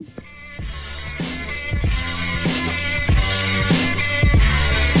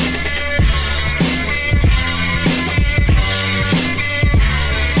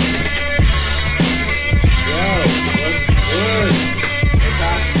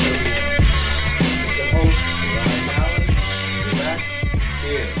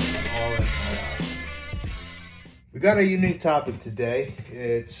We got a unique topic today.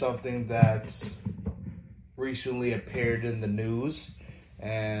 It's something that's recently appeared in the news,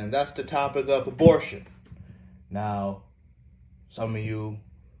 and that's the topic of abortion. Now, some of you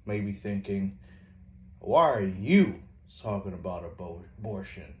may be thinking, why are you talking about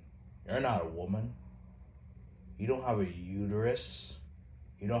abortion? You're not a woman. You don't have a uterus.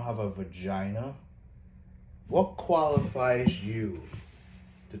 You don't have a vagina. What qualifies you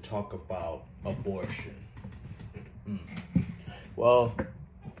to talk about abortion? Well,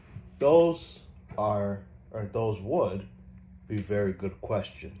 those would be very good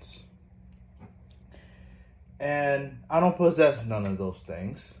questions. And I don't possess none of those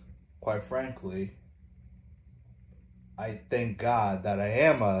things. Quite frankly, I thank God that I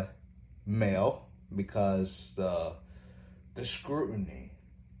am a male, because the scrutiny,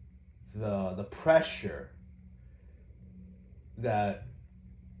 the pressure that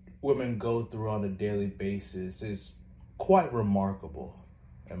women go through on a daily basis is quite remarkable,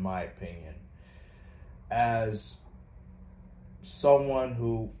 in my opinion. As someone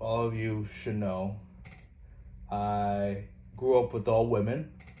who all of you should know, I grew up with all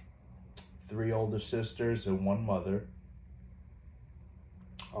women, 3 older sisters and 1 mother,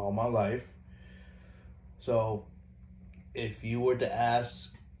 all my life. So if you were to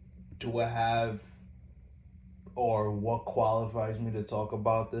ask, do I have, or what qualifies me to talk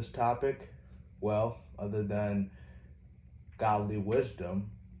about this topic? Well, other than godly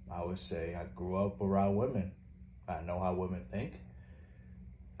wisdom, I would say I grew up around women. I know how women think.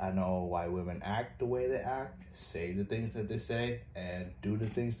 I know why women act the way they act, say the things that they say, and do the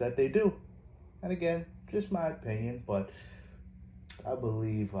things that they do. And again, just my opinion, but I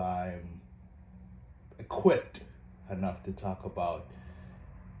believe I'm equipped enough to talk about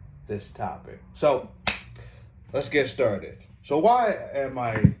this topic. So let's get started. So why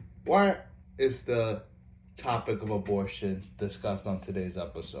is the topic of abortion discussed on today's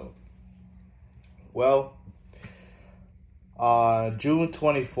episode? Well, on June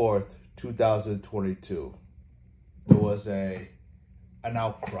 24th, 2022, there was an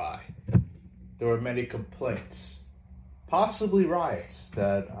outcry. There were many complaints, possibly riots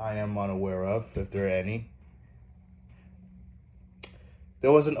that I am unaware of, if there are any.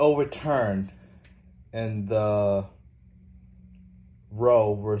 There was an overturn in the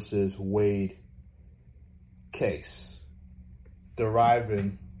Roe versus Wade case,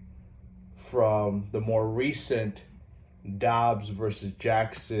 deriving from the more recent Dobbs versus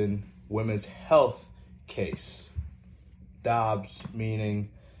Jackson women's health case. Dobbs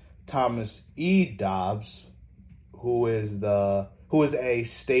meaning Thomas E. Dobbs, who is a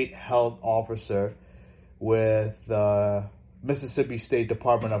state health officer with the Mississippi State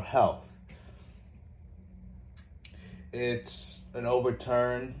Department of Health. It's an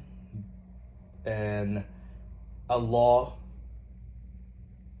overturn and a law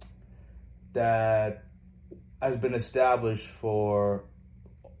that has been established for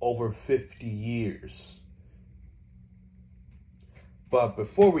over 50 years. But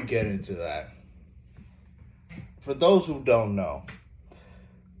before we get into that, for those who don't know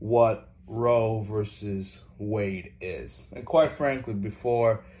what Roe versus Wade is, and quite frankly,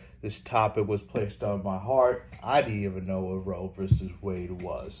 before this topic was placed on my heart, I didn't even know what Roe versus Wade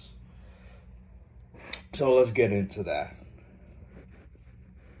was. So let's get into that.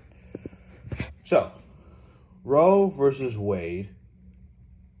 So, Roe versus Wade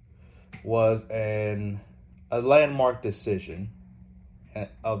was a landmark decision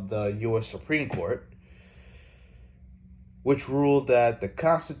of the U.S. Supreme Court, which ruled that the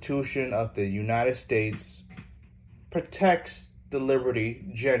Constitution of the United States protects the liberty,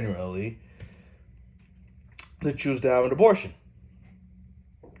 generally, to choose to have an abortion.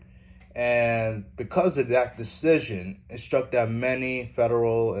 And because of that decision, it struck down many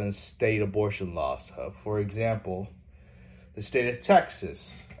federal and state abortion laws. For example, the state of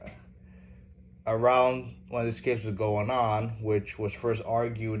Texas, around when this case was going on, which was first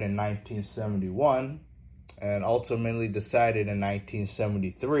argued in 1971 and ultimately decided in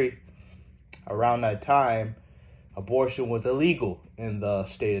 1973, around that time, abortion was illegal in the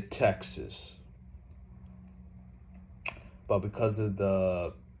state of Texas. But because of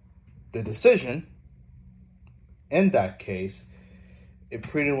the decision in that case, it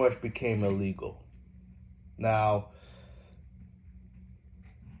pretty much became illegal. Now,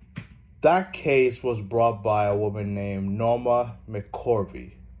 that case was brought by a woman named Norma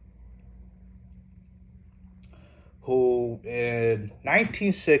McCorvey, who in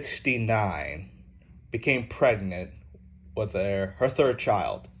 1969 became pregnant with her 3rd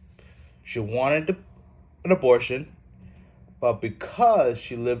child. She wanted an abortion, but because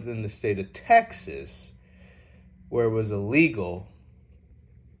she lived in the state of Texas, where it was illegal,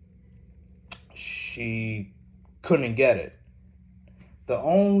 she couldn't get it. The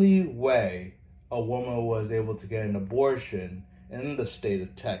only way a woman was able to get an abortion in the state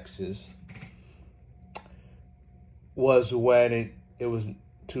of Texas was when it was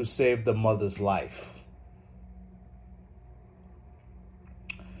to save the mother's life.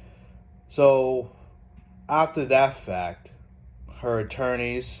 So after that fact, her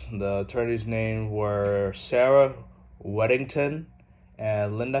attorneys, the attorneys' names were Sarah Weddington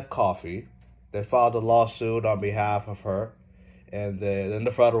and Linda Coffey. They filed a lawsuit on behalf of her in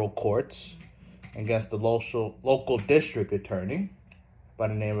the federal courts against the local district attorney by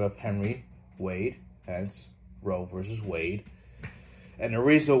the name of Henry Wade, hence Roe versus Wade. And the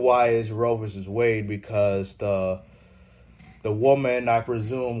reason why is Roe versus Wade because the woman, I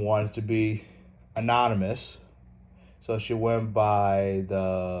presume, wanted to be anonymous, so she went by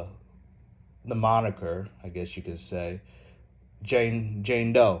the moniker, I guess you could say,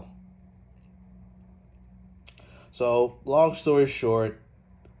 Jane Doe. So, long story short,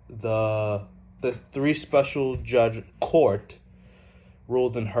 the three special judge court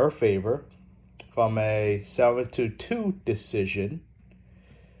ruled in her favor from a 7-2 decision.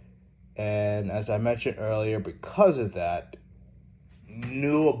 And as I mentioned earlier, because of that,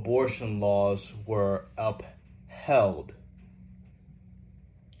 new abortion laws were upheld.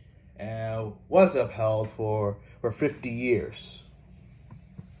 And was upheld for 50 years.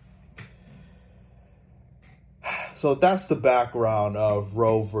 So that's the background of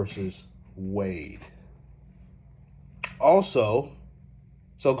Roe versus Wade. Also,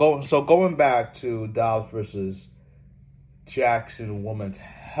 going back to Dobbs versus Jackson Women's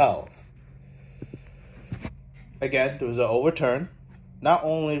Health. Again, there was an overturn, not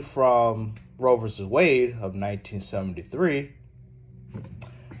only from Roe versus Wade of 1973,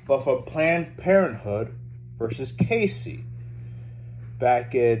 but from Planned Parenthood versus Casey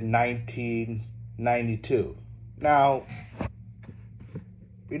back in 1992. Now,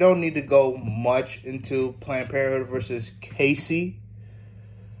 we don't need to go much into Planned Parenthood versus Casey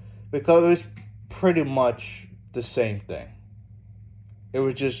because it's pretty much the same thing. It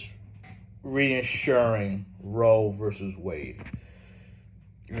was just reinsuring Roe versus Wade.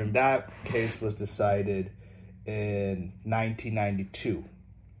 And that case was decided in 1992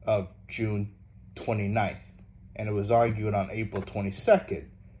 of June 29th. And it was argued on April 22nd,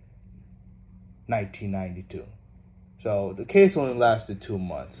 1992. So the case only lasted 2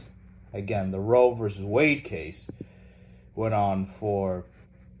 months. Again, the Roe versus Wade case went on for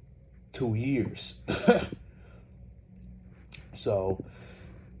 2 years. So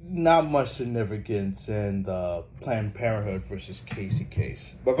not much significance in the Planned Parenthood versus Casey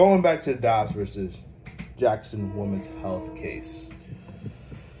case. But going back to the Dobbs versus Jackson Women's Health case.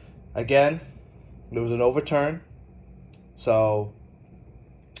 Again, there was an overturn. So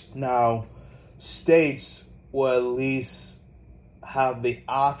now states will at least have the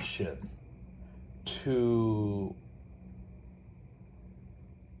option to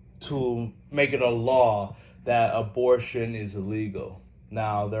make it a law that abortion is illegal.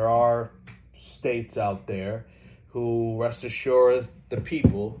 Now, there are states out there who rest assured the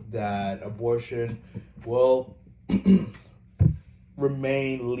people that abortion will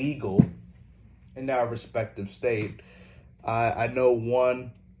remain legal in our respective state. I know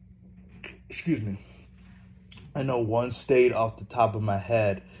one state off the top of my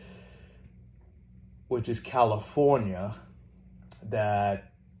head, which is California,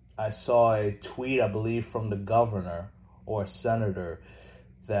 that I saw a tweet, I believe, from the governor or senator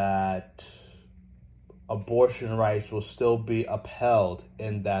that abortion rights will still be upheld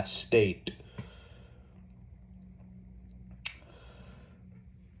in that state.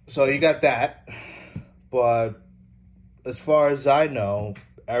 So you got that. But as far as I know,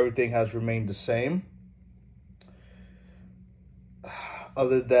 everything has remained the same.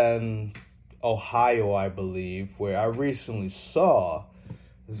 Other than Ohio, I believe, where I recently saw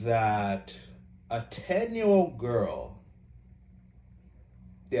that a 10-year-old girl,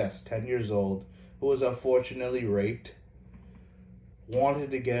 yes, 10 years old, who was unfortunately raped,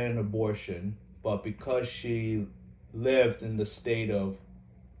 wanted to get an abortion, but because she lived in the state of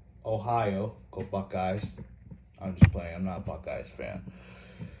Ohio, go Buckeyes, I'm just playing, I'm not a Buckeyes fan.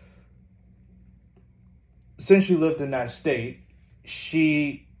 Since she lived in that state, if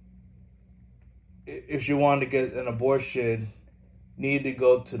she wanted to get an abortion, needed to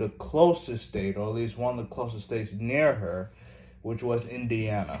go to the closest state, or at least one of the closest states near her, which was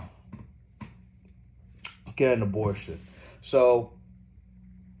Indiana. Get an abortion. So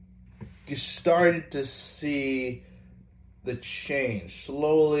you started to see the change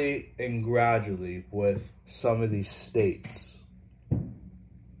slowly and gradually with some of these states.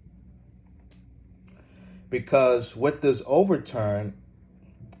 Because with this overturn,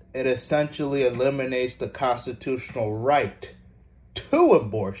 it essentially eliminates the constitutional right to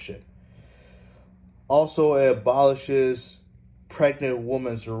abortion. Also, it abolishes pregnant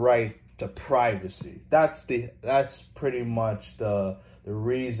women's right to privacy. That's pretty much the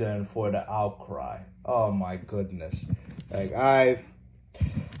reason for the outcry. Oh my goodness. Like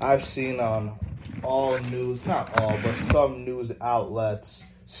I've seen on all news, not all, but some news outlets,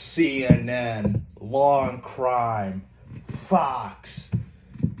 CNN, Law and Crime, Fox.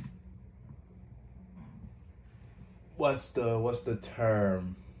 What's the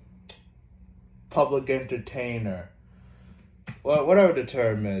term? Public entertainer. Well, whatever the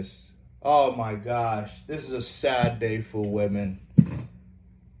term is. Oh my gosh, this is a sad day for women.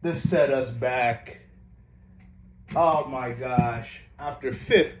 This set us back. Oh my gosh, after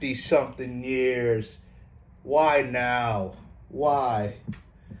 50-something years, why now? Why?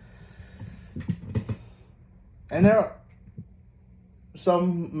 And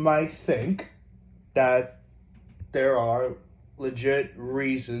some might think that there are legit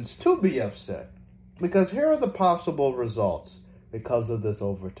reasons to be upset. Because here are the possible results because of this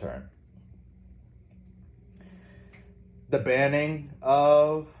overturn. The banning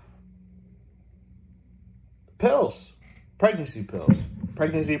of pills, pregnancy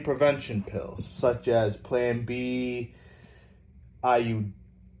prevention pills, such as Plan B, IUDs,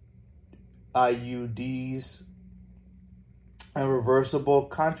 and reversible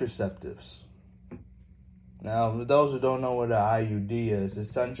contraceptives. Now, for those who don't know what an IUD is,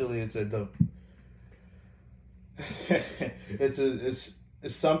 essentially it's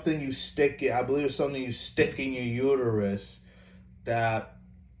something you stick. I believe it's something you stick in your uterus that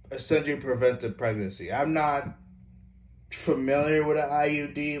essentially prevents a pregnancy. I'm not familiar with an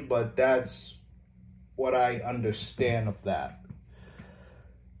IUD, but that's what I understand of that.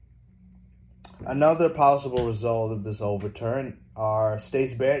 Another possible result of this overturn are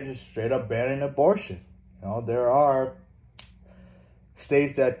states just straight up banning abortion. You know, there are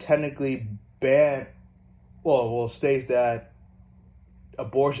states that technically ban, states that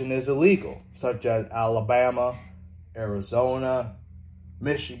abortion is illegal, such as Alabama, Arizona,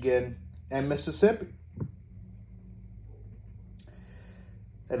 Michigan, and Mississippi.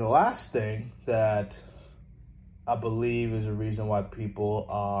 And the last thing that I believe is a reason why people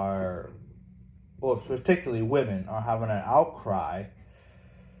are, particularly women, are having an outcry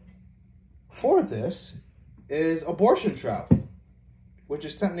for this is abortion travel, which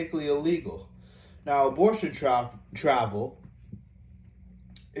is technically illegal. Now, abortion travel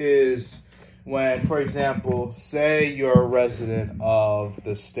is when, for example, say you're a resident of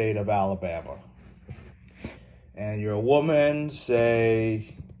the state of Alabama, and you're a woman,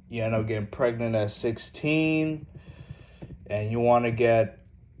 say you end up getting pregnant at 16, and you want to get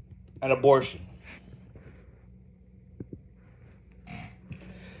an abortion.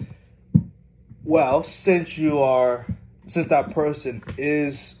 Well, since that person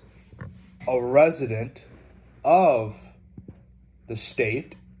is a resident of the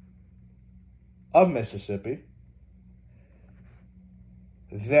state of Mississippi,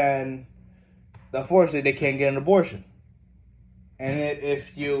 then unfortunately they can't get an abortion. And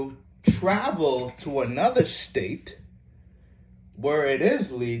if you travel to another state where it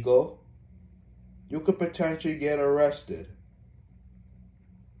is legal, you could potentially get arrested.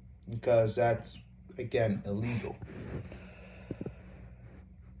 Because that's, again, illegal.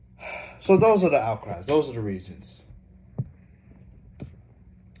 So those are the outcries. Those are the reasons.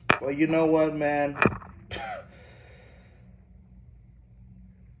 Well, you know what, man?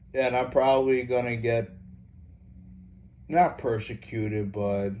 And I'm probably going to get, not persecuted,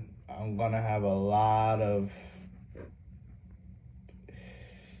 but I'm going to have a lot of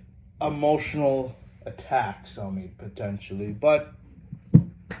emotional attacks on me, potentially. But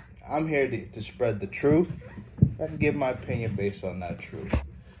I'm here to spread the truth and give my opinion based on that truth.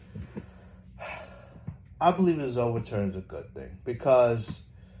 I believe this overturn is a good thing because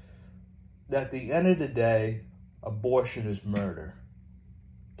at the end of the day, abortion is murder.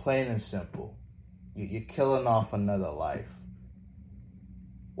 Plain and simple. You're killing off another life.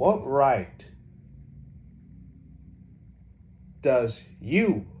 What right does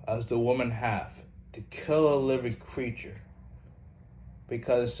you, as the woman, have to kill a living creature?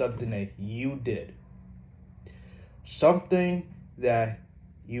 Because it's something that you did. Something that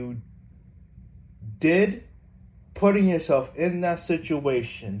you did, putting yourself in that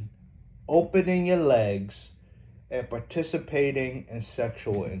situation, opening your legs, and participating in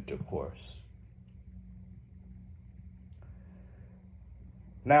sexual intercourse.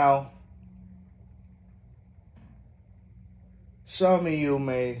 Now, some of you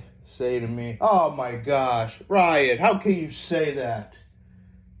may say to me, oh my gosh, Ryan, how can you say that?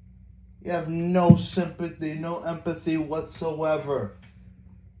 You have no sympathy, no empathy whatsoever.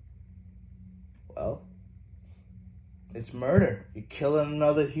 Well, it's murder. You're killing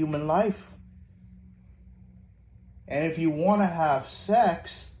another human life. And if you want to have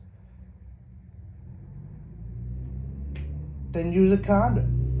sex, then use a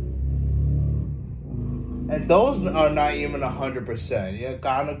condom. And those are not even 100%. Yeah,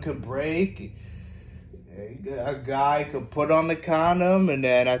 condom could break. A guy could put on the condom and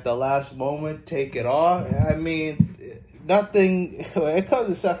then at the last moment take it off. I mean, nothing. When it comes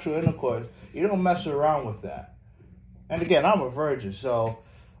to sexual intercourse, you don't mess around with that. And again, I'm a virgin, so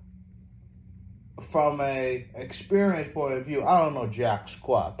from a experience point of view, I don't know jack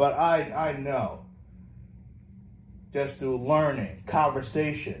squat, but I know just through learning,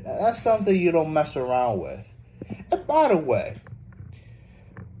 conversation. That's something you don't mess around with. And by the way,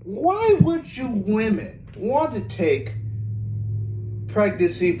 why would you women want to take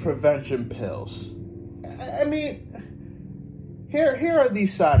pregnancy prevention pills? I mean, here are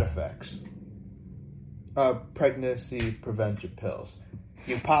these side effects of pregnancy prevention pills.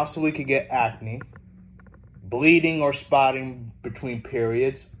 You possibly could get acne, bleeding or spotting between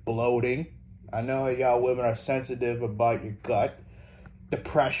periods, bloating. I know y'all women are sensitive about your gut,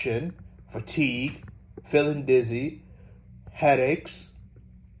 depression, fatigue, feeling dizzy, headaches,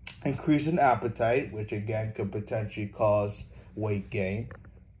 increasing appetite, which again could potentially cause weight gain,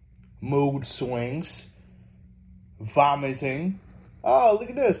 mood swings, vomiting. Oh, look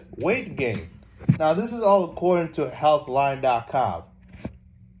at this, weight gain. Now, this is all according to healthline.com.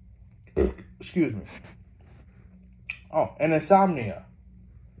 Excuse me. Oh, and insomnia.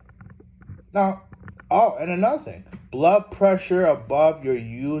 Now, and another thing, blood pressure above your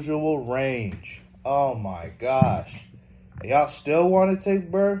usual range. Oh my gosh. Y'all still want to take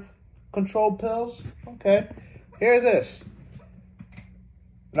birth control pills? Okay. Hear this.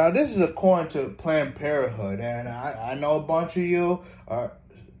 Now, this is according to Planned Parenthood, and I know a bunch of you are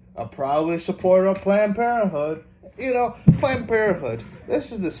probably supporter of Planned Parenthood. You know, Planned Parenthood,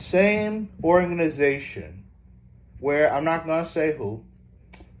 this is the same organization where, I'm not going to say who,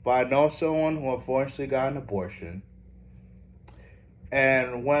 but I know someone who unfortunately got an abortion.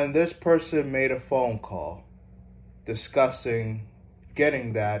 And when this person made a phone call discussing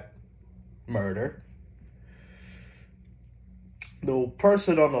getting that murder, the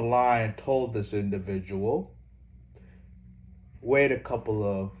person on the line told this individual, wait a couple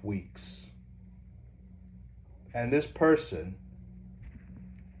of weeks. And this person,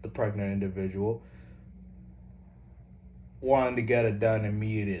 the pregnant individual, wanted to get it done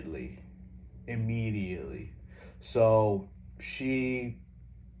immediately. So she,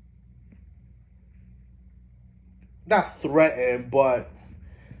 not threatened, but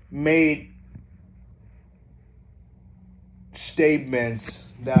made statements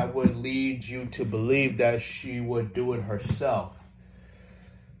that would lead you to believe that she would do it herself.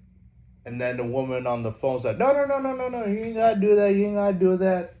 And then the woman on the phone said, no, you ain't gotta do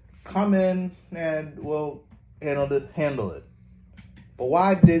that. Come in and we'll handle it. But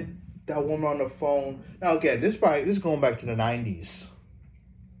why did that woman on the phone, now again, this is going back to the 90s.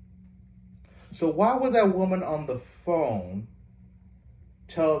 So why would that woman on the phone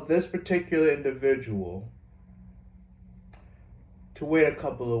tell this particular individual to wait a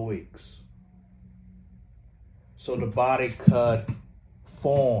couple of weeks so the body could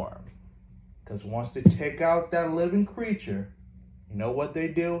form? Because once they take out that living creature, you know what they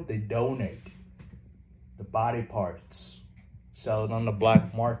do? They donate the body parts, sell it on the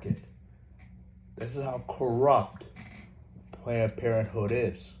black market. This is how corrupt Planned Parenthood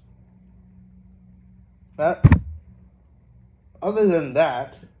is. But other than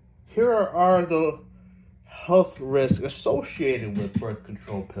that, here are the health risks associated with birth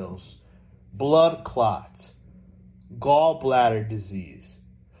control pills: blood clots, gallbladder disease,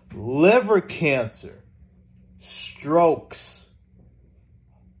 liver cancer, strokes,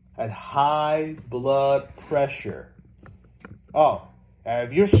 and high blood pressure. Oh, and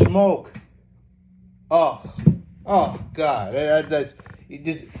if you smoke, oh God, that's you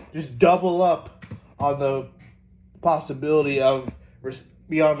just double up on the possibility of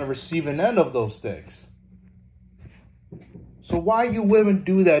be on the receiving end of those things. So why you women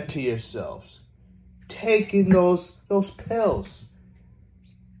do that to yourselves? Taking those pills.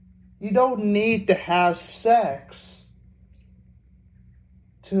 You don't need to have sex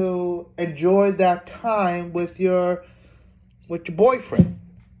to enjoy that time with your boyfriend.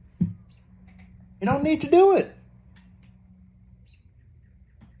 You don't need to do it.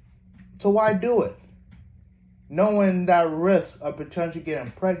 So why do it? Knowing that risk of potentially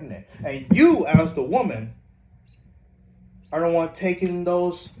getting pregnant. And you, as the woman, are the one taking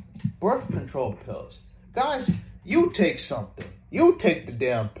those birth control pills. Guys, you take something. You take the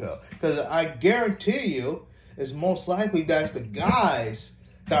damn pill. Because I guarantee you, it's most likely that's the guys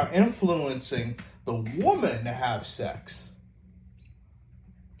that are influencing the woman to have sex.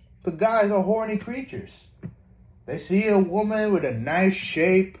 The guys are horny creatures. They see a woman with a nice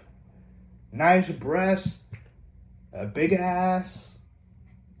shape, nice breasts, a big ass,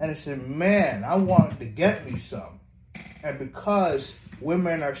 and they say, man, I want to get me some. And because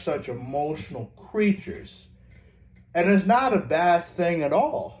women are such emotional creatures, and it's not a bad thing at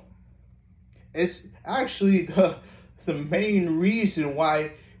all. It's actually the main reason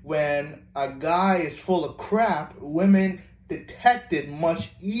why when a guy is full of crap, women detect it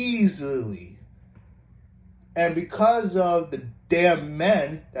much easily. And because of the damn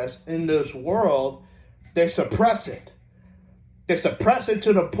men that's in this world, they suppress it. They suppress it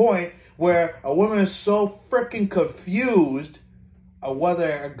to the point where a woman is so freaking confused of whether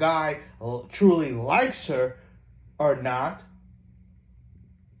a guy truly likes her or not,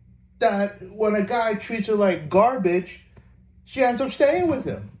 that when a guy treats her like garbage, she ends up staying with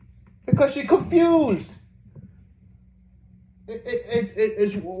him because she's confused.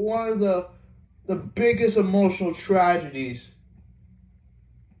 It's one of the biggest emotional tragedies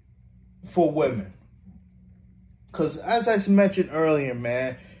for women. Because as I mentioned earlier,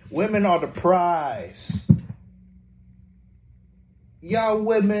 man, women are the prize. Y'all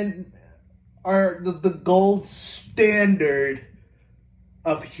women are the gold standard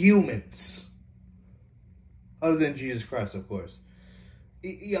of humans. Other than Jesus Christ, of course.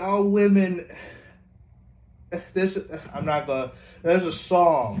 Y'all women, there's a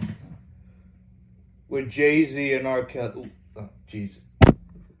song with Jay-Z and R. Kelly. Oh, Jesus. I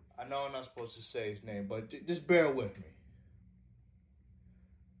know I'm not supposed to say his name, but just bear with me.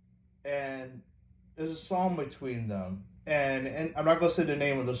 And there's a song between them. And I'm not going to say the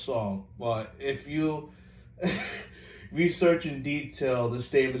name of the song, but if you research in detail the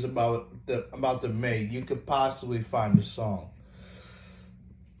statements about the mate, you could possibly find the song.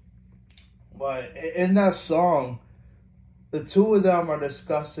 But in that song, the two of them are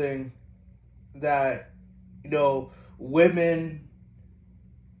discussing that, women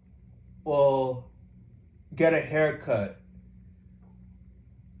will get a haircut.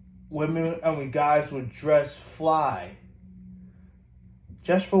 Guys would dress fly.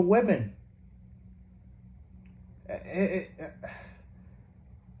 Just for women.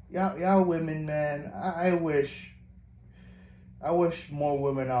 Y'all women, man, I wish more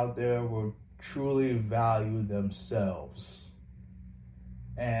women out there would truly value themselves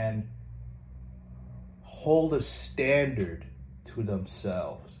and hold a standard to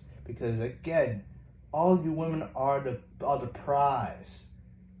themselves. Because again, all you women are the prize.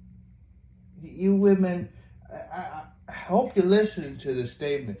 You women, I hope you're listening to this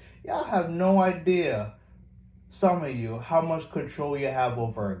statement. Y'all have no idea, some of you, how much control you have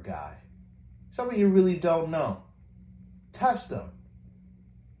over a guy. Some of you really don't know. Test them.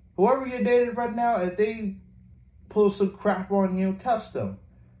 Whoever you're dating right now, if they pull some crap on you, test them.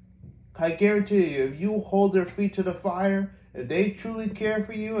 I guarantee you, if you hold their feet to the fire, if they truly care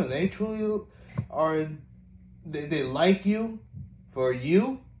for you and they truly they like you for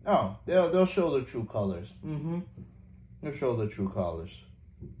you, they'll show their true colors. They'll show their true colors.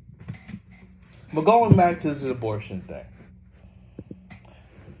 But going back to this abortion thing.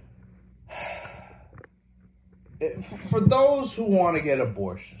 For those who want to get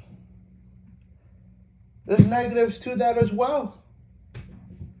abortion, there's negatives to that as well.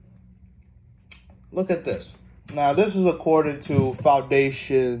 Look at this. Now, this is according to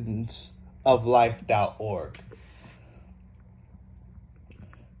foundationsoflife.org.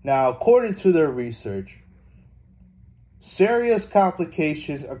 Now, according to their research, serious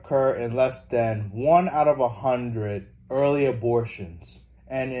complications occur in less than 1 out of 100 early abortions.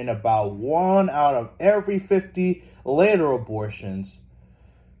 And in about 1 out of every 50 later abortions,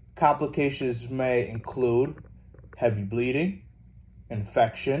 complications may include heavy bleeding,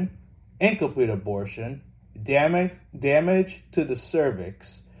 infection, incomplete abortion, damage to the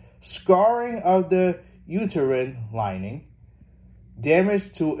cervix, scarring of the uterine lining,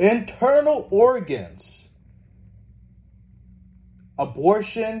 damage to internal organs,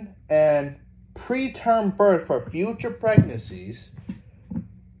 abortion, and preterm birth for future pregnancies.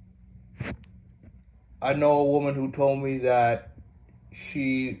 I know a woman who told me that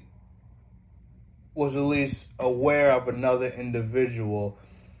she was at least aware of another individual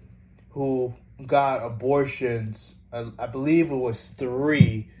who got abortions. I believe it was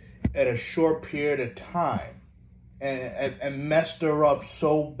 3 in a short period of time and messed her up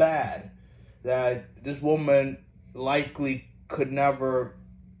so bad that this woman likely could never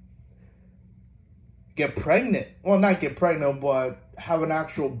get pregnant. Well, not get pregnant, but have an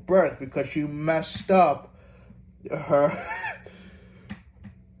actual birth because she messed up her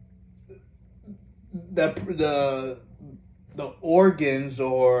the organs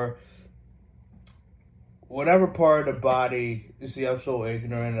or whatever part of the body. You see, I'm so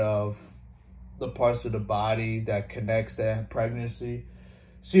ignorant of the parts of the body that connects to pregnancy.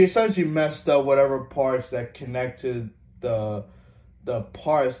 She essentially messed up whatever parts that connect to the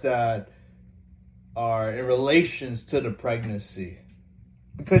parts that are in relations to the pregnancy,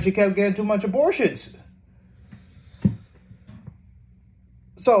 because she kept getting too much abortions.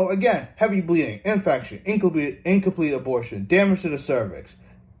 So again, heavy bleeding, infection, incomplete abortion, damage to the cervix,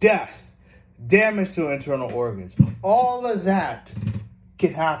 death, damage to internal organs. All of that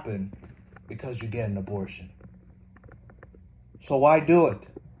can happen because you get an abortion. So why do it?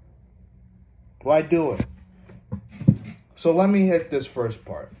 Why do it? So let me hit this first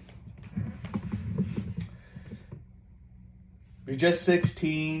part. You're just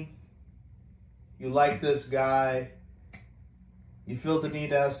 16. You like this guy. You feel the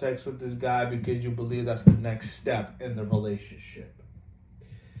need to have sex with this guy because you believe that's the next step in the relationship.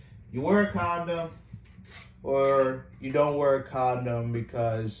 You wear a condom, or you don't wear a condom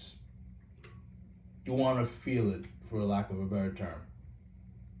because you want to feel it, for lack of a better term.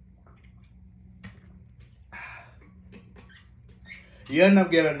 You end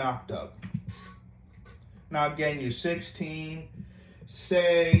up getting knocked up. Now again, you're 16.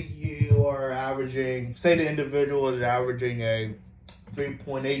 Say the individual is averaging a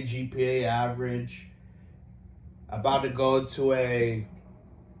 3.8 GPA average, about to go to a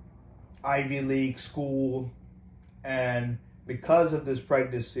Ivy League school, and because of this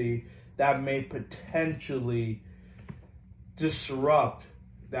pregnancy, that may potentially disrupt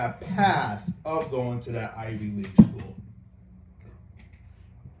that path of going to that Ivy League school.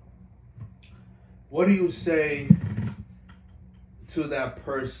 What do you say to that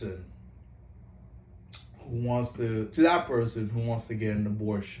person who wants to get an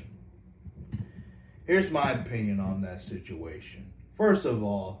abortion? Here's my opinion on that situation. First of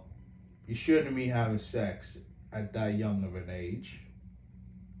all, you shouldn't be having sex at that young of an age.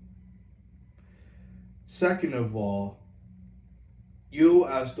 Second of all, you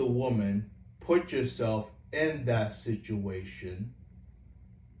as the woman put yourself in that situation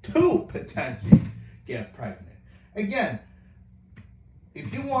to potentially get pregnant. Again,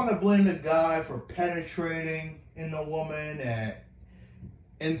 if you want to blame the guy for penetrating in the woman and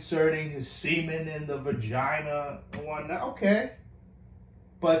inserting his semen in the vagina and whatnot, okay.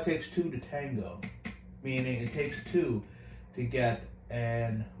 But it takes two to tango. Meaning it takes two to get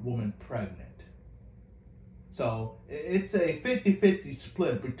a woman pregnant. So it's a 50-50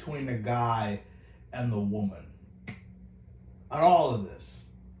 split between the guy and the woman on all of this.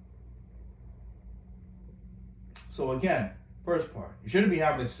 So again, first part, you shouldn't be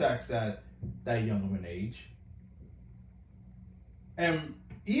having sex at that young of an age. And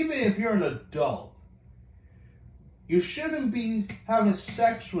even if you're an adult, you shouldn't be having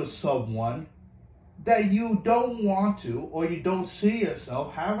sex with someone that you don't want to or you don't see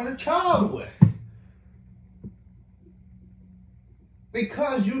yourself having a child with.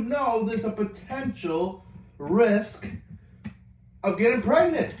 Because you know there's a potential risk of getting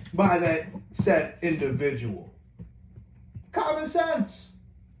pregnant by that said individual. Common sense.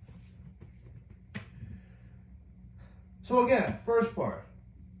 So again, first part.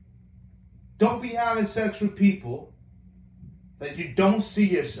 Don't be having sex with people that you don't see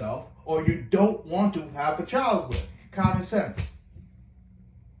yourself or you don't want to have a child with. Common sense.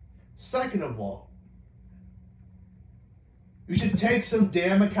 Second of all, you should take some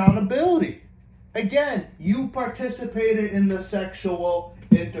damn accountability. Again, you participated in the sexual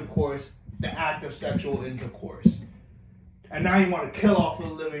intercourse, the act of sexual intercourse. And now you want to kill off a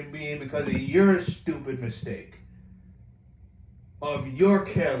living being because of your stupid mistake. Of your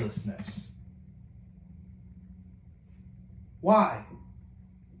carelessness. Why?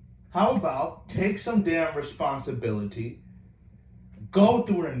 How about take some damn responsibility, go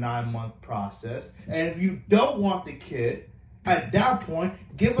through the 9-month process, and if you don't want the kid, at that point,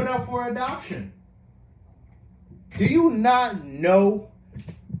 give it up for adoption. Do you not know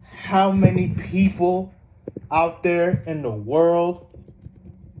how many people out there in the world,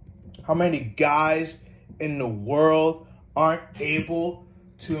 how many guys in the world aren't able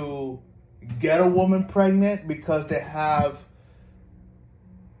to get a woman pregnant because they have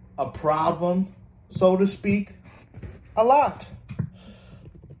a problem, so to speak? A lot.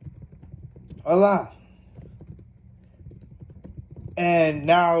 A lot. And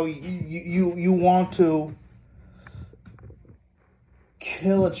now you want to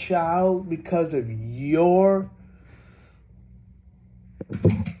kill a child because of your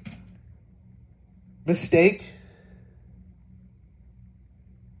mistake?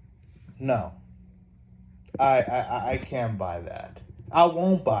 No. I can't buy that. I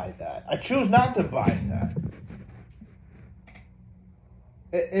won't buy that. I choose not to buy that.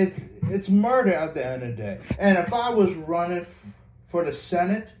 It's murder at the end of the day. And if I was running for the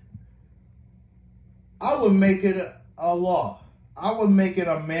Senate, I would make it a law. I would make it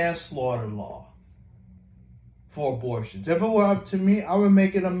a manslaughter law for abortions. If it were up to me, I would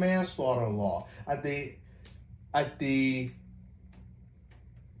make it a manslaughter law at the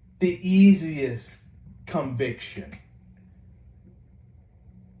easiest conviction.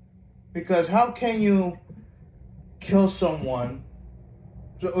 Because how can you kill someone?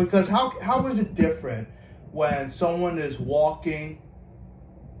 Because how is it different when someone is walking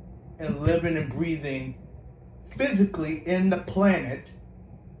and living and breathing physically in the planet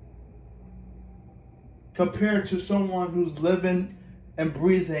compared to someone who's living and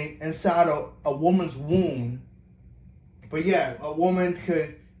breathing inside a woman's womb? But yeah, a woman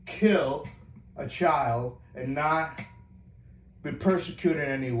could kill a child and not be persecuted in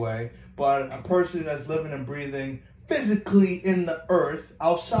any way, but a person that's living and breathing physically in the earth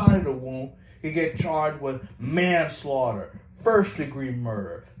outside of the womb can get charged with manslaughter, first-degree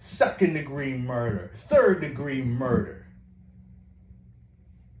murder, second-degree murder, third-degree murder.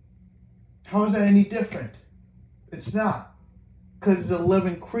 How is that any different? It's not. Because it's a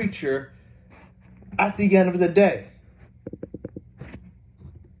living creature at the end of the day.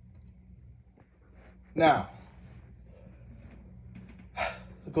 Now,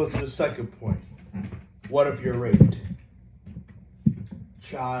 let's go to the second point. What if you're raped?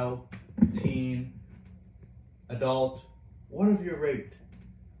 Child, teen, adult. What if you're raped?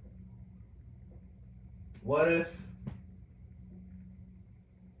 What if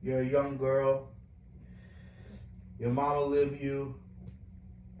you're a young girl, your mama leave you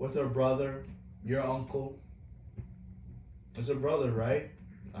with her brother, your uncle? It's a brother, right?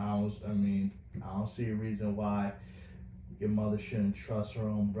 I don't see a reason why your mother shouldn't trust her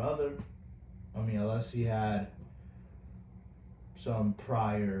own brother. Unless he had some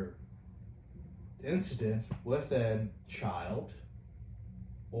prior incident with a child,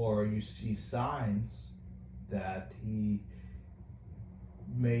 or you see signs that he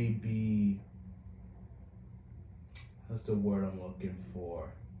may be, that's the word I'm looking for,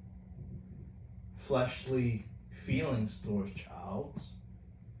 fleshly feelings towards childs.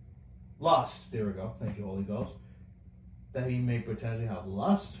 Lust, there we go, thank you, Holy Ghost. That he may potentially have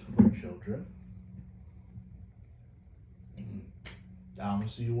lust for children. I don't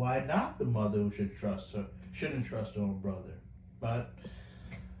see why not the mother shouldn't trust her own brother. But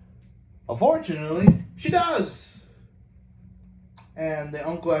unfortunately, she does. And the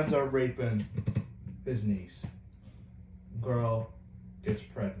uncle ends up raping his niece. Girl gets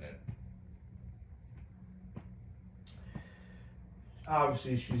pregnant.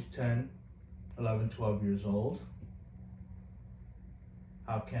 Obviously, she's 10, 11, 12 years old.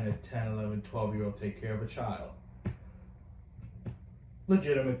 How can a 10, 11, 12-year-old take care of a child?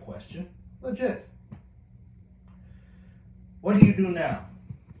 Legitimate question. Legit. What do you do now?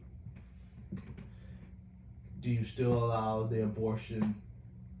 Do you still allow the abortion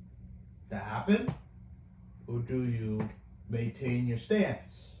to happen? Or do you maintain your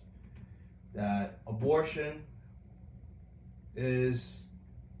stance that abortion is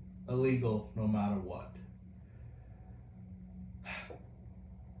illegal no matter what?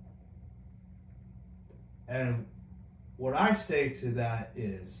 And what I say to that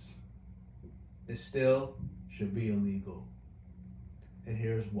is, it still should be illegal. And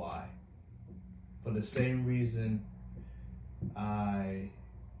here's why. For the same reason I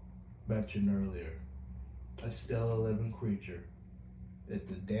mentioned earlier. It's still a living creature.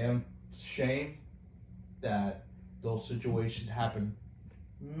 It's a damn shame that those situations happen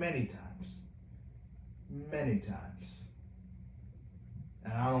many times. Many times.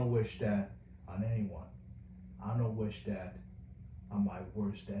 And I don't wish that on anyone. I don't wish that on my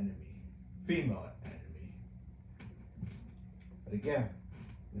worst enemy, female enemy. But again,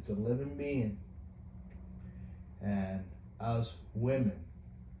 it's a living being. And us women,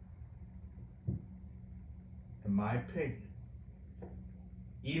 in my opinion,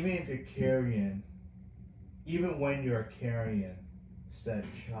 even when you're carrying said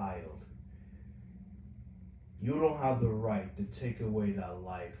child, you don't have the right to take away that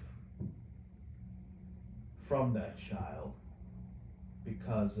life from that child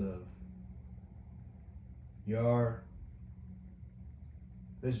because of your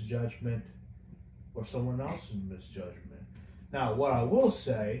misjudgment or someone else's misjudgment. Now, what I will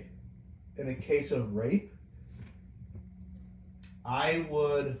say, in a case of rape, I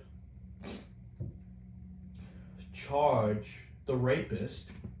would charge the rapist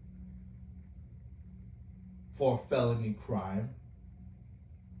for a felony crime.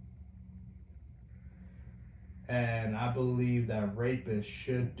 And I believe that rapists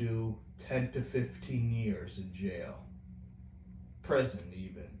should do 10 to 15 years in jail. Prison,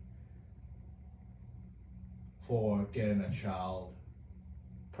 even. For getting a child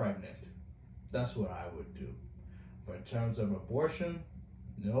pregnant. That's what I would do. But in terms of abortion,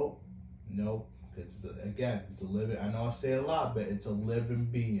 nope. It's it's a living. I know I say it a lot, but it's a living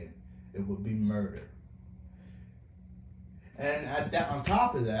being. It would be murder. And on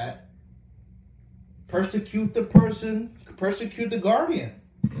top of that, persecute the person, persecute the guardian.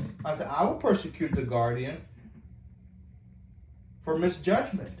 I will persecute the guardian for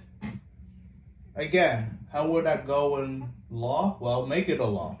misjudgment. Again, how would that go in law? Well, make it a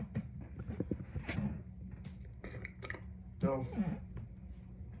law. So,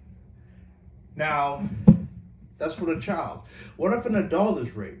 now, that's for the child. What if an adult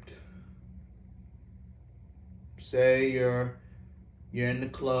is raped? Say you're in the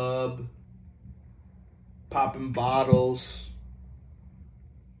club, popping bottles,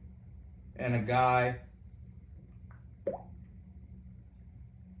 and a guy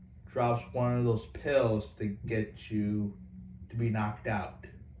drops one of those pills to get you to be knocked out.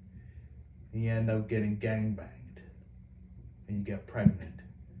 And you end up getting gangbanged. And you get pregnant.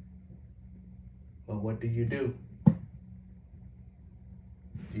 Well, what do? Do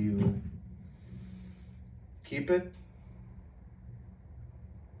you keep it?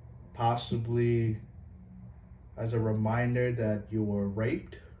 Possibly as a reminder that you were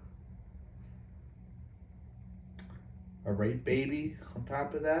raped? A rape baby on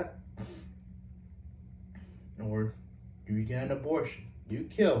top of that? Or do you get an abortion? You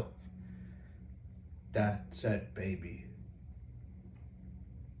kill that said baby.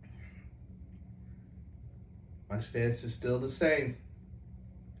 My stance is still the same.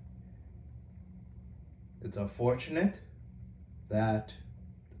 It's unfortunate that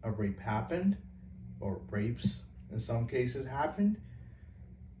a rape happened, or rapes in some cases happened,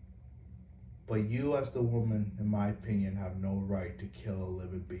 but you as the woman, in my opinion, have no right to kill a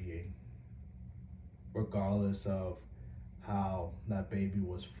living being, regardless of how that baby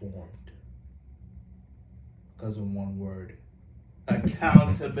was formed. Because of one word: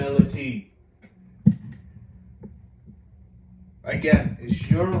 accountability. Again, it's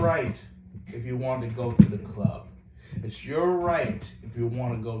your right if you want to go to the club. It's your right if you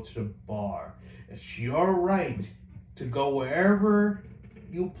want to go to the bar. It's your right to go wherever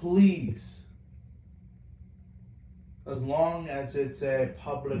you please, as long as it's a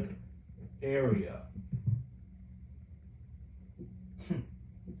public area.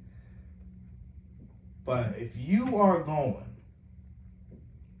 But if you are going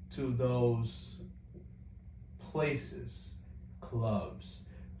to those places, clubs,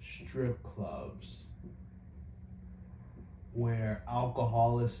 strip clubs, where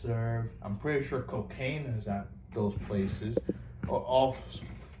alcohol is served, I'm pretty sure cocaine is at those places, or all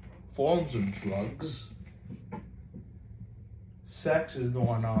forms of drugs. Sex is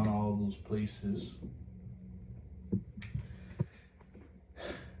going on all those places.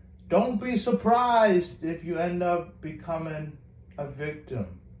 Don't be surprised if you end up becoming a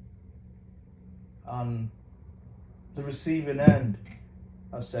victim on the receiving end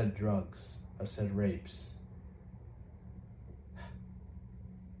of said drugs, of said rapes.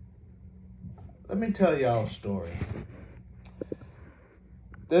 Let me tell y'all a story.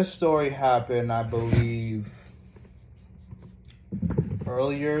 This story happened, I believe,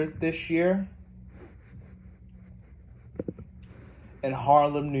 earlier this year in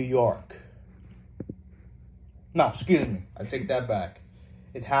Harlem, New York. No, excuse me. I take that back.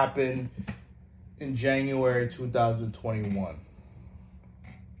 It happened in January 2021.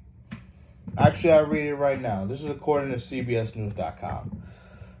 Actually, I read it right now. This is according to CBSNews.com.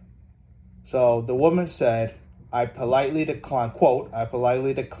 So the woman said, I politely declined, quote, I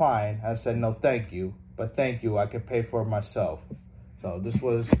politely declined. I said, no, thank you. But thank you, I can pay for it myself. So this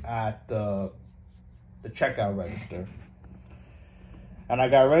was at the checkout register. And I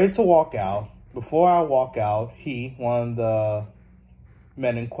got ready to walk out. Before I walk out, one of the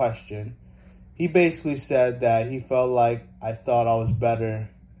men in question, he basically said that he felt like I thought I was better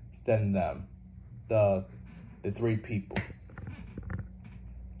than them, the three people.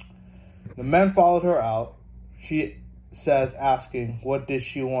 The men followed her out. She says, asking, what did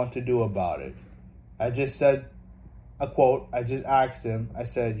she want to do about it? I just said a quote. I just asked him. I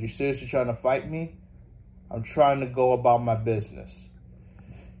said, "You seriously trying to fight me? I'm trying to go about my business."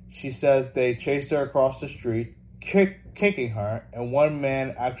 She says they chased her across the street, kicking her, and one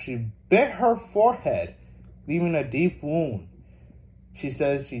man actually bit her forehead, leaving a deep wound. She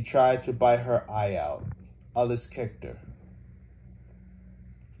says he tried to bite her eye out. Others kicked her.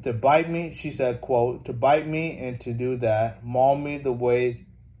 To bite me, she said, quote, "To bite me and to do that, maul me the way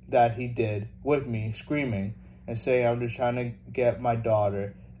that he did with me, screaming and saying I'm just trying to get my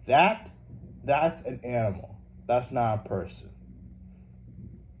daughter. That's an animal. That's not a person."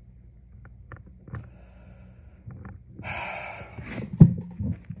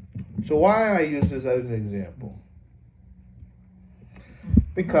 So why I use this as an example?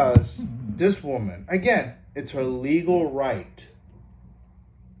 Because this woman, again, it's her legal right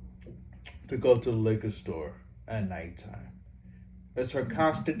to go to the liquor store at nighttime. It's her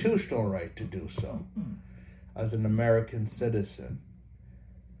constitutional right to do so as an American citizen.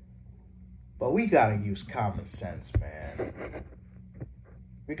 But we gotta use common sense, man.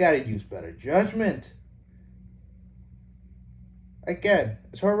 We gotta use better judgment. Again,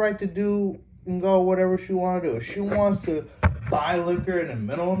 it's her right to do and go whatever she wants to do. If she wants to buy liquor in the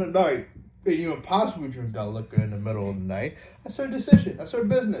middle of the night, and even possibly drink that liquor in the middle of the night, that's her decision. That's her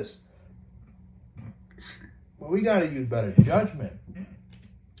business. But we gotta use better judgment.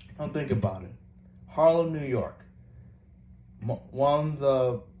 Now think about it. Harlem, New York. One of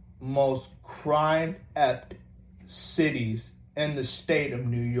the most crime-apt cities in the state of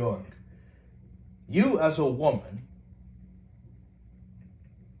New York. You as a woman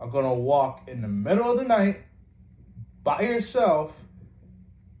are going to walk in the middle of the night by yourself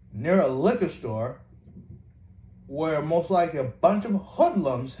near a liquor store where most likely a bunch of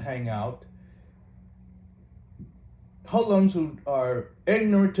hoodlums hang out. Hoodlums who are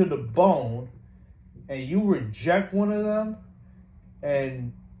ignorant to the bone, and you reject one of them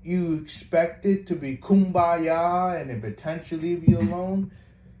and you expect it to be kumbaya and then potentially leave you alone.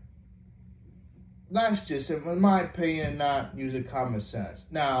 That's just, in my opinion, not using common sense.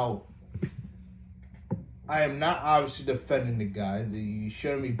 Now, I am not obviously defending the guy. You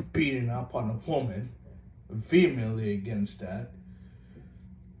shouldn't be beating up on a woman. Vehemently against that.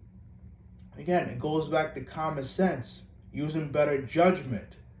 Again, it goes back to common sense. Using better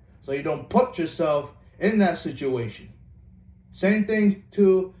judgment. So you don't put yourself in that situation. Same thing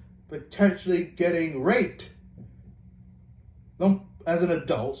to potentially getting raped. Don't, as an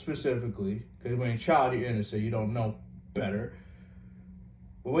adult specifically, because when you're a child, you're innocent, you don't know better.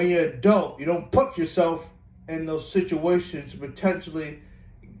 But when you're an adult, you don't put yourself in those situations to potentially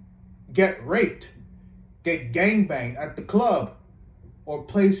get raped, get gangbanged at the club, or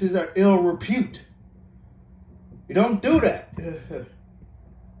places of ill repute. You don't do that.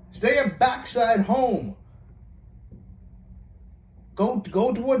 Stay your backside home. Go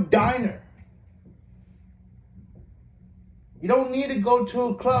to a diner. You don't need to go to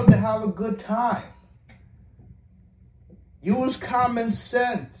a club to have a good time. Use common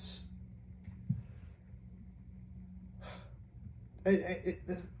sense.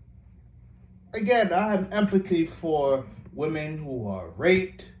 Again, I have empathy for women who are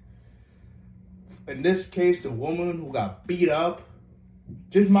raped. In this case, the woman who got beat up,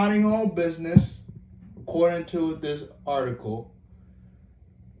 just minding her own business, according to this article,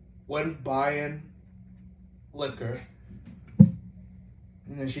 when buying liquor.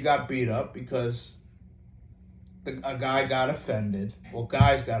 And then she got beat up because a guy got offended. Well,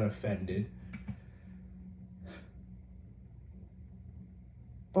 guys got offended.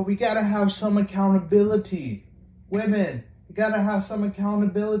 But we gotta have some accountability. Women, you gotta have some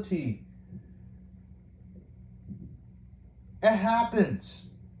accountability. It happens.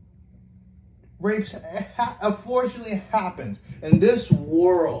 Rapes, unfortunately, happens. In this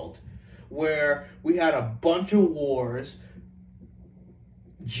world where we had a bunch of wars,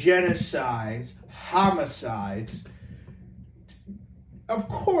 genocides, homicides, of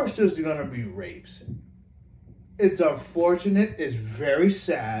course there's going to be rapes. It's unfortunate, it's very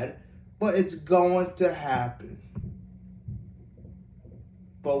sad, but it's going to happen.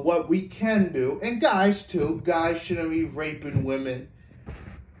 But what we can do, and guys too, guys shouldn't be raping women,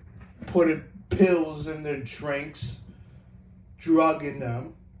 putting pills in their drinks, drugging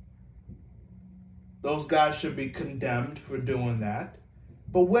them. Those guys should be condemned for doing that.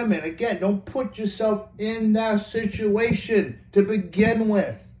 But women, again, don't put yourself in that situation to begin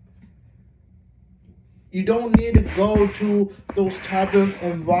with. You don't need to go to those type of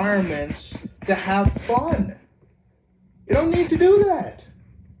environments to have fun. You don't need to do that.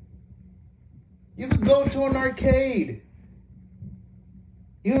 You could go to an arcade.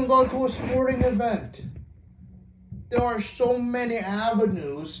 You can go to a sporting event. There are so many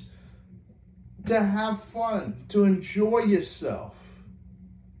avenues to have fun, to enjoy yourself.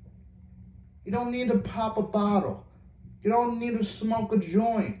 You don't need to pop a bottle. You don't need to smoke a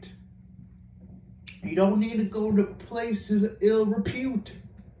joint. You don't need to go to places of ill repute.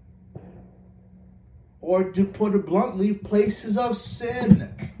 Or to put it bluntly, places of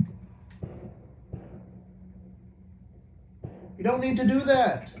sin. You don't need to do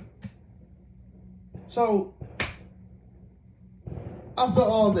that. So, after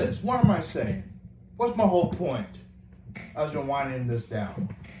all this, what am I saying? What's my whole point? As you're winding this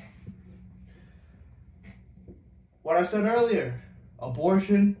down. What I said earlier,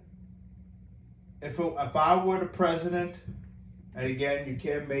 abortion, if I were the president, and again, you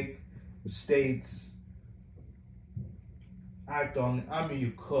can't make states act on, I mean,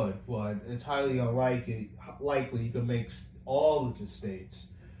 you could, but it's highly unlikely you could make all of the states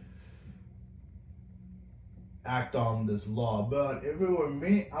act on this law. But if it were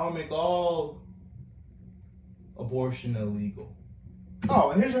me, I would make all abortion illegal. Oh,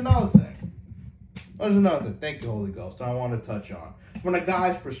 and here's another thing. Thank you, Holy Ghost. I want to touch on from a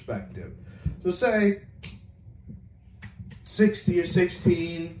guy's perspective. So say 60 or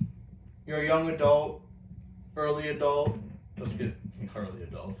 16, you're a young adult, early adult. Let's get early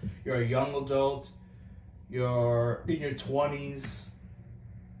adult. You're a young adult. You're in your 20s,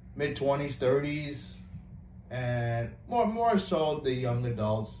 mid-20s, 30s, and more so the young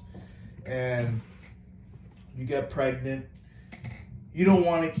adults. And you get pregnant. You don't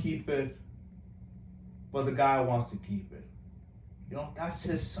want to keep it, but the guy wants to keep it. You know, that's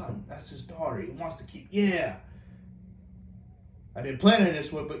his son. That's his daughter. He wants to keep. Yeah. I didn't plan it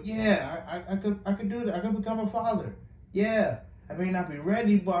this way, but yeah, I could do that. I could become a father. Yeah. I may not be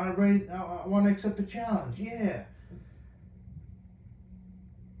ready, but I'm ready. I want to accept the challenge. Yeah.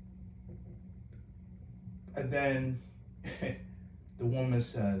 And then the woman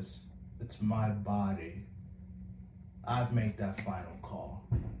says, "It's my body. I've made that final call."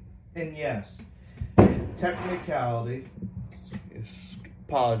 And yes, technicality,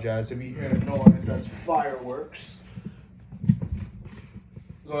 apologize if you hear noise, that's fireworks.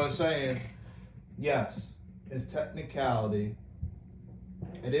 So I'm saying, yes, in technicality,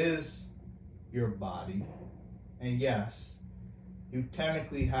 it is your body, and yes, you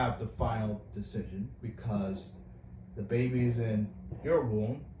technically have the final decision because the baby is in your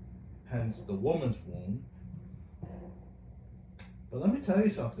womb, hence the woman's womb. But let me tell you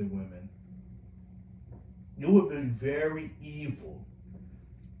something, women. You would be very evil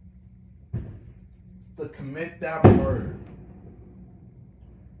to commit that murder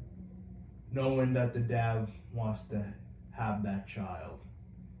knowing that the dad wants to have that child.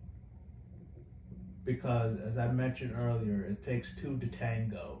 Because, as I mentioned earlier, it takes two to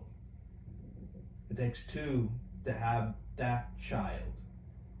tango. It takes two to have that child.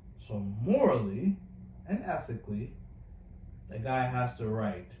 So morally and ethically, the guy has the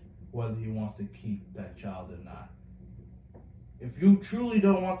right whether he wants to keep that child or not. If you truly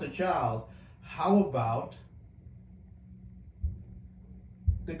don't want the child, how about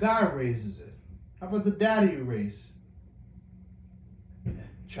the guy raises it? How about the daddy raise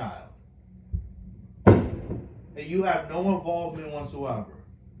child? And you have no involvement whatsoever.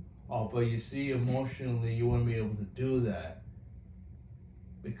 Oh, but you see, emotionally, you wouldn't be able to do that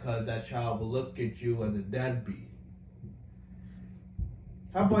because that child will look at you as a deadbeat.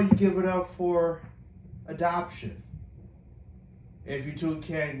 How about you give it up for adoption? If you two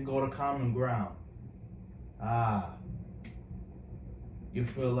can't go to common ground. You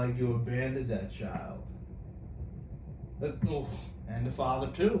feel like you abandoned that child. And the father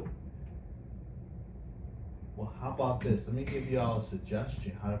too. Well, how about this? Let me give you all a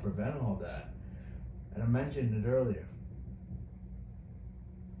suggestion how to prevent all that. And I mentioned it earlier.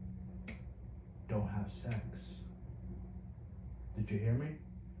 Don't have sex. Did you hear me?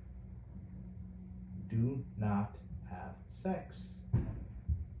 Do not have sex.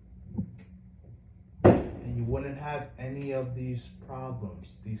 And you wouldn't have any of these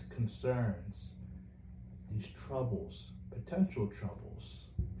problems, these concerns, these troubles, potential troubles.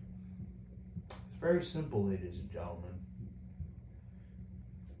 It's very simple, ladies and gentlemen.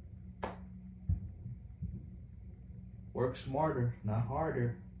 Work smarter, not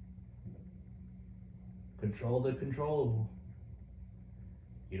harder. Control the controllable.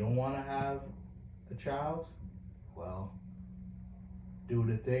 You don't want to have a child? Well, do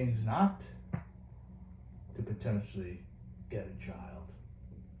the things not to potentially get a child.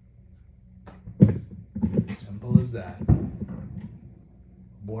 Simple as that.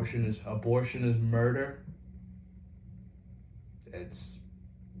 Abortion is murder. It's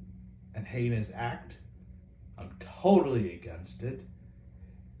and heinous act. I'm totally against it.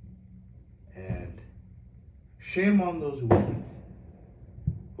 And shame on those women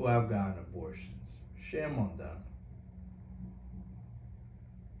who have gotten abortions. Shame on them.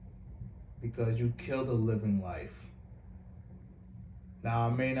 Because you killed a living life. Now,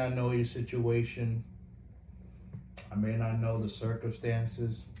 I may not know your situation. I may not know the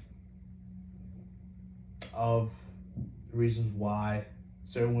circumstances of reasons why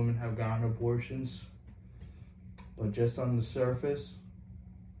certain women have gotten abortions. But just on the surface,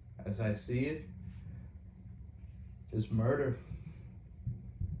 as I see it, just murder.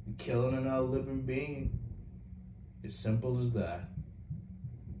 You're killing another living being. As simple as that.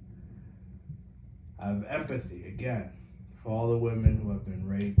 I have empathy, again, for all the women who have been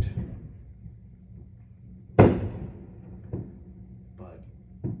raped. But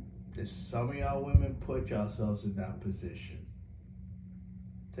just some of y'all women put yourselves in that position.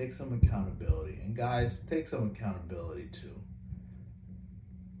 Take some accountability. And guys, take some accountability too.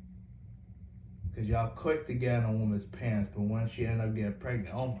 Because y'all quick to get in a woman's pants, but once she end up getting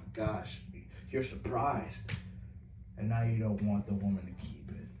pregnant, oh my gosh, you're surprised. And now you don't want the woman to keep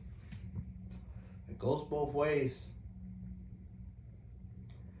it. It goes both ways.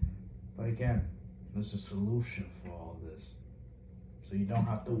 But again, there's a solution for all this. So you don't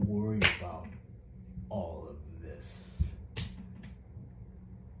have to worry about all of this.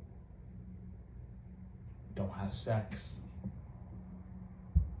 Don't have sex.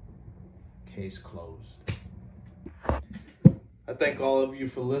 Case closed. I thank all of you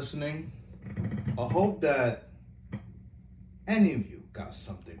for listening. I hope that any of you got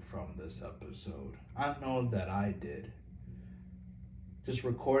something from this episode. I know that I did. Just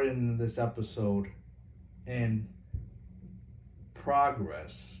recording this episode in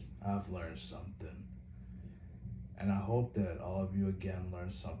progress, I've learned something. And I hope that all of you again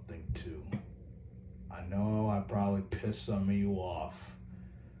learned something too. I know I probably pissed some of you off.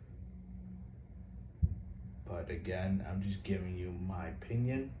 But again, I'm just giving you my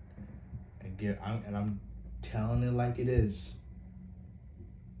opinion. And I'm telling it like it is.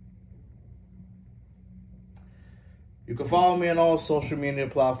 You can follow me on all social media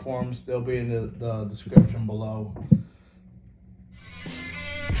platforms. They'll be in the description below.